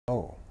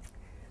Oh.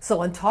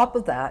 So on top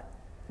of that,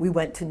 we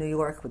went to New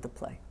York with the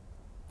play.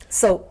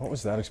 So what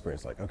was that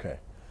experience like? Okay.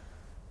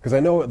 Because I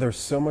know there's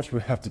so much we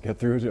have to get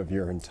through of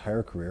your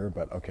entire career,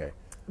 but okay.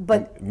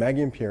 But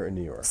Maggie and Pierre in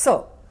New York.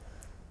 So,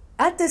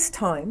 at this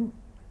time,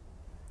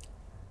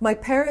 my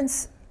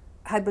parents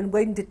had been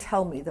waiting to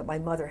tell me that my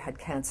mother had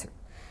cancer.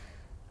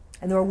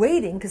 And they were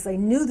waiting because they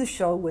knew the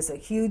show was a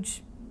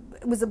huge,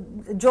 it was a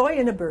joy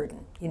and a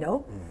burden, you know?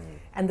 Mm-hmm.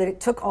 And that it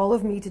took all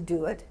of me to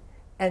do it.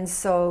 And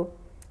so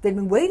they'd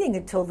been waiting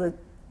until the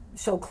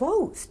show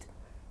closed.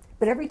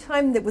 But every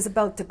time that was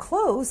about to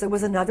close, there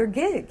was another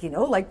gig, you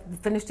know,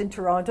 like finished in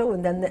Toronto,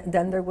 and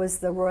then there was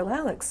the Royal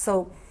Alex.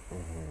 So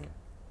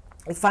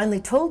they finally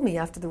told me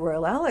after the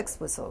Royal Alex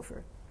was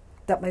over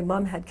that my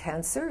mom had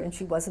cancer and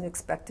she wasn't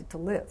expected to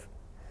live.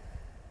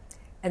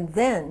 And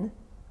then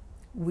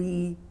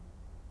we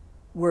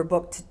were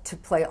booked to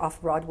play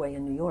off-Broadway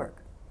in New York.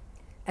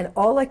 And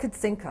all I could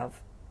think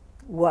of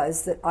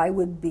was that I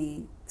would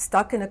be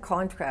stuck in a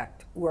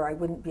contract where I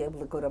wouldn't be able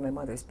to go to my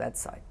mother's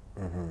bedside.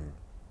 Mm-hmm.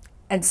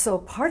 And so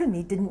part of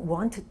me didn't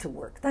want it to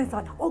work. Then I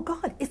thought, oh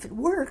God, if it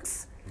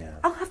works,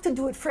 I'll have to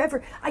do it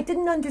forever. I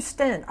didn't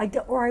understand,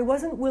 or I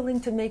wasn't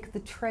willing to make the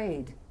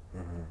trade.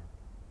 Mm-hmm.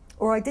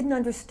 Or I didn't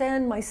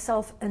understand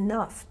myself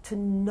enough to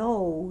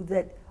know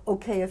that,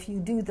 okay, if you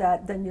do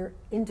that, then you're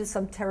into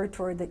some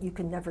territory that you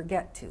can never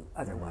get to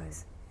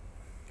otherwise.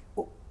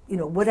 Mm-hmm. You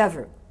know,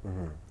 whatever.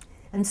 Mm-hmm.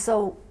 And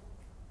so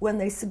when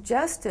they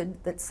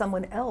suggested that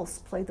someone else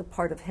play the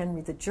part of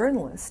Henry the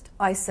journalist,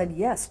 I said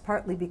yes,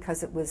 partly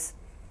because it was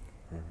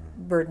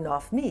burden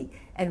off me.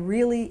 And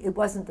really, it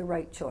wasn't the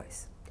right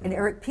choice. And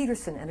Eric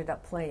Peterson ended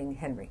up playing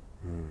Henry.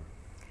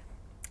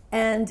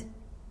 And,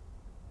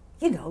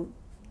 you know,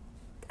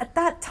 at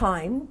that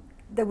time,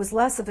 there was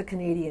less of a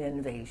Canadian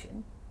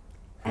invasion.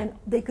 And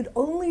they could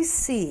only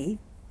see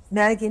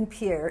Maggie and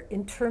Pierre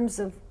in terms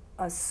of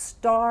a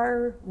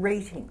star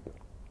rating.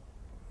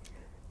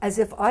 As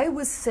if I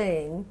was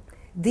saying,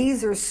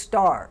 these are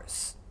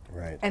stars.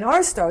 Right. And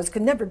our stars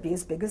could never be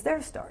as big as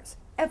their stars,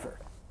 ever.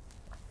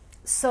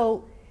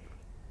 So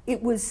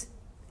it was,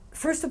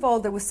 first of all,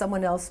 there was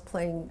someone else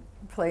playing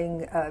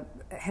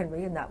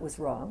Henry, and that was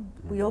wrong.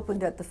 Mm-hmm. We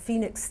opened at the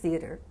Phoenix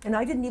Theatre, and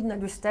I didn't even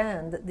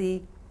understand that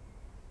the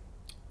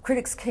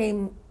critics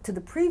came to the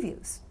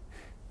previews.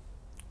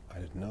 I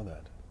didn't know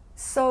that.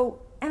 So,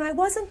 and I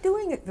wasn't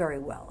doing it very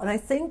well. And I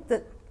think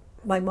that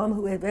my mom,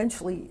 who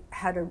eventually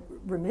had a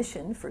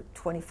remission for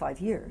 25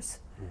 years,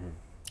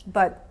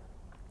 but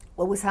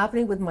what was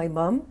happening with my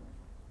mom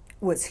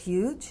was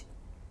huge.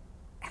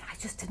 And I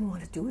just didn't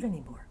want to do it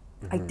anymore.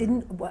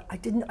 Mm-hmm. I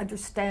didn't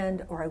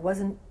understand, or I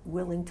wasn't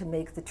willing to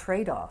make the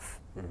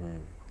trade-off. Mm-hmm.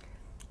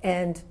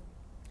 And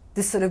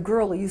this sort of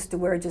girl who used to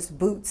wear just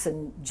boots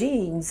and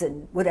jeans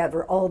and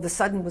whatever, all of a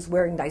sudden was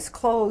wearing nice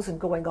clothes and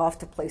going off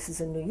to places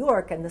in New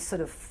York, and the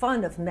sort of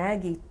fun of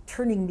Maggie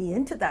turning me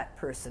into that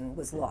person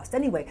was lost.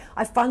 Anyway,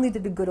 I finally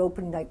did a good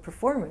opening night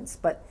performance,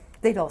 but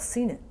they'd all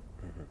seen it.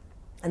 Mm-hmm.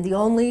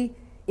 And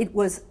it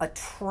was a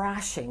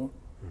trashing.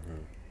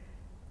 Mm-hmm.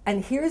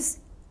 And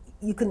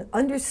you can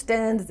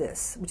understand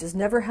this, which has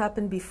never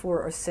happened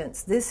before or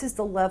since. This is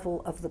the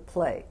level of the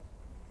play.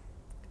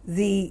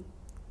 The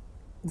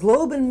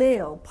Globe and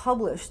Mail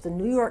published the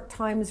New York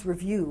Times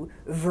review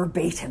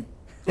verbatim.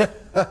 Okay.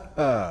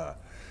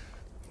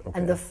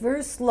 And the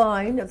first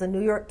line of the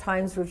New York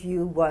Times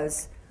review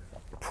was,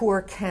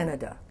 "Poor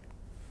Canada."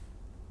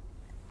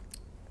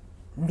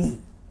 Me.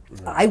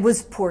 Mm-hmm. I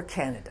was poor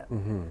Canada.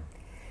 Mm-hmm.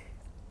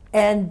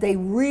 And they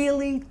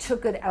really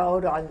took it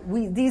out on,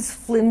 these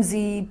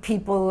flimsy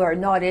people are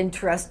not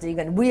interesting,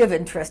 and we have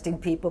interesting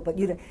people, but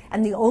you don't.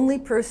 And the only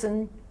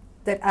person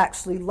that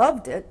actually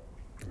loved it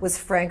was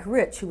Frank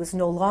Rich, who was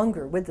no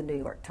longer with the New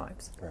York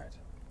Times. Right.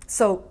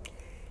 So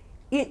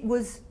it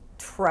was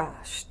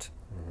trashed,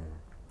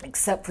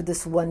 except for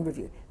this one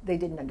review. They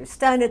didn't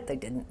understand it, they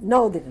didn't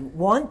know, they didn't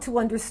want to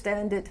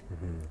understand it.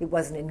 It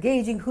wasn't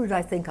engaging. Who did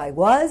I think I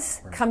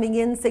was? Right. Coming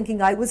in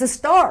thinking I was a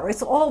star.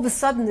 It's all of a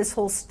sudden this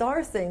whole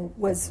star thing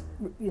was,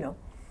 you know.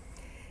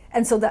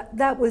 And so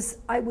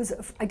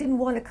I didn't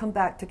want to come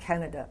back to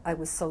Canada. I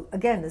was so,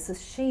 again, this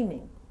is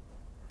shaming.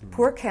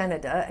 Poor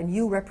Canada, and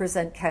you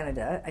represent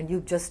Canada, and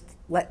you just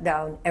let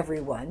down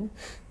everyone.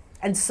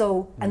 And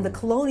so, and the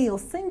colonial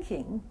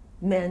thinking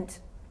meant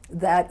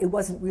that it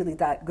wasn't really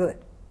that good.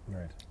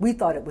 Right. We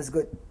thought it was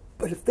good,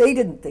 but if they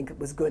didn't think it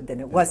was good, then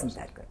it wasn't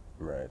that good.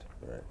 Right,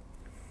 right.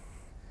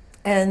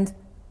 And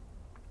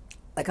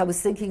like I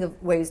was thinking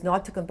of ways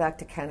not to come back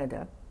to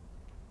Canada.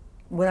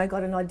 When I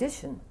got an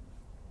audition,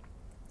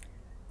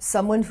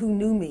 someone who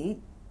knew me,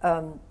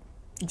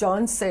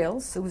 John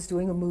Sayles, who was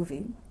doing a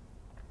movie,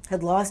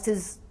 had lost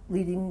his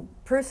leading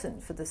person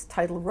for this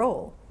title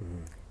role.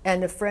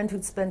 And a friend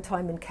who'd spent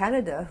time in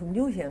Canada who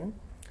knew him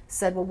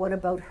said, well, what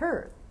about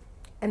her?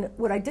 And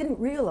what I didn't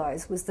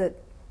realize was that,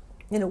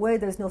 in a way,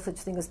 there's no such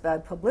thing as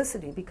bad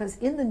publicity, because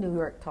in the New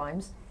York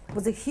Times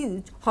was a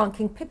huge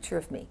honking picture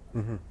of me.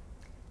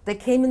 They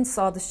came and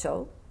saw the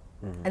show,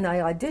 and I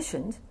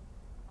auditioned,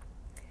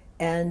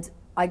 and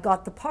I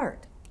got the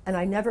part. And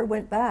I never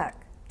went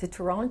back to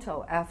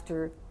Toronto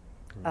after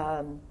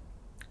the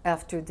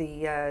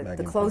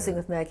closing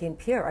of Maggie and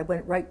Pierre. I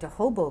went right to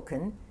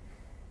Hoboken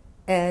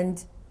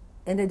and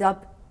ended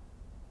up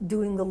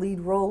doing the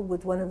lead role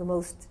with one of the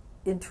most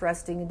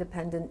interesting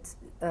independent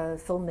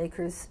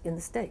filmmakers in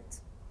the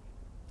States.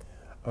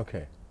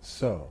 Okay,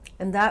 so.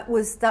 And that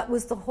was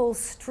the whole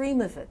stream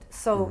of it.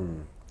 So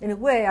in a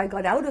way, I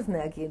got out of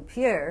Maggie and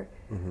Pierre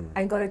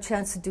and got a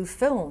chance to do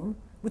film,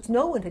 which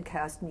no one had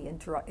cast me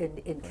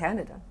in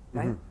Canada,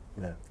 right?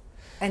 Yeah.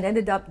 And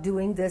ended up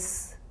doing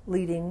this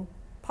leading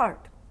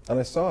part. And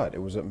I saw it.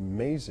 It was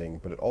amazing,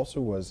 but it also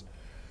was,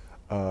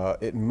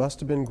 it must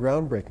have been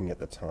groundbreaking at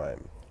the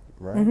time,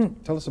 right?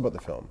 Tell us about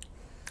the film.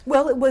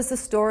 Well, it was the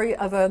story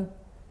of a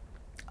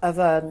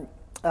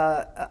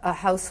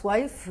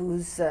housewife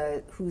who's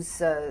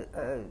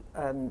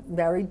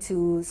married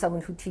to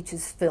someone who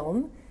teaches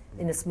film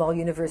in a small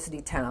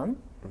university town,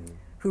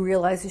 who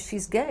realizes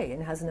she's gay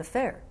and has an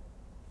affair.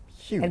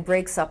 Huge. And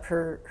breaks up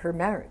her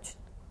marriage.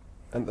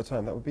 And at the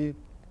time, that would be,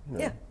 you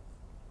know,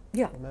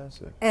 yeah,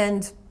 massive.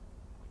 And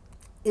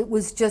it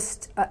was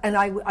just, and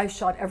I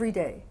shot every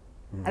day.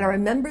 And I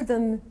remember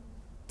them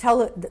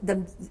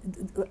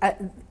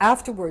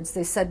afterwards,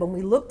 they said, when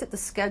we looked at the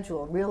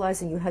schedule,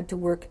 realizing you had to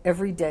work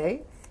every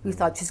day, we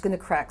thought she's going to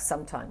crack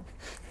sometime.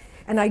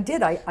 And I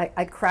did.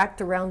 I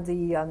cracked around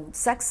the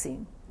sex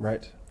scene.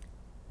 Right.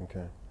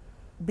 Okay.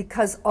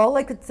 Because all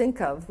I could think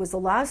of was the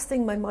last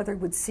thing my mother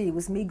would see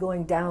was me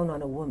going down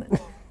on a woman.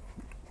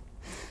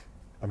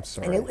 I'm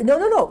sorry. And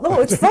no,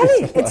 it's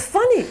funny. It's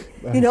funny.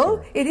 You know,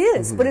 sorry. It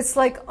is. But it's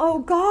like, oh,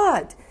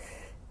 God.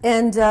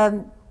 And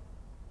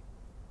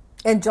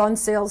John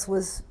Sayles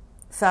was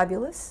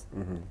fabulous.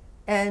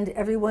 And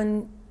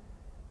everyone,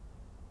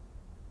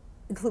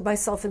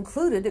 myself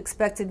included,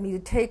 expected me to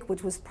take,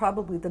 which was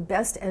probably the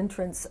best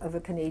entrance of a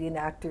Canadian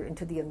actor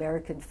into the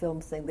American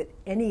film thing that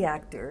any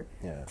actor,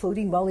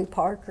 including Molly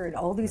Parker and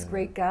all these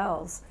great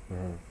gals.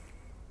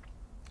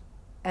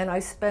 And I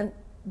spent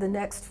the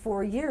next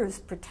 4 years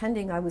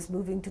pretending I was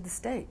moving to the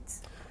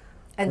States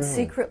and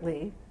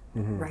secretly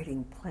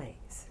writing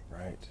plays.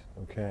 Right,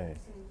 okay.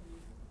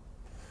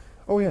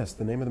 Oh yes,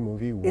 the name of the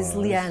movie was... Is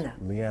Leanna.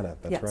 Leanna,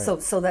 that's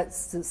right.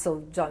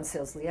 So John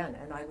Sayles Leanna,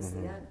 and I was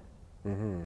Leanna.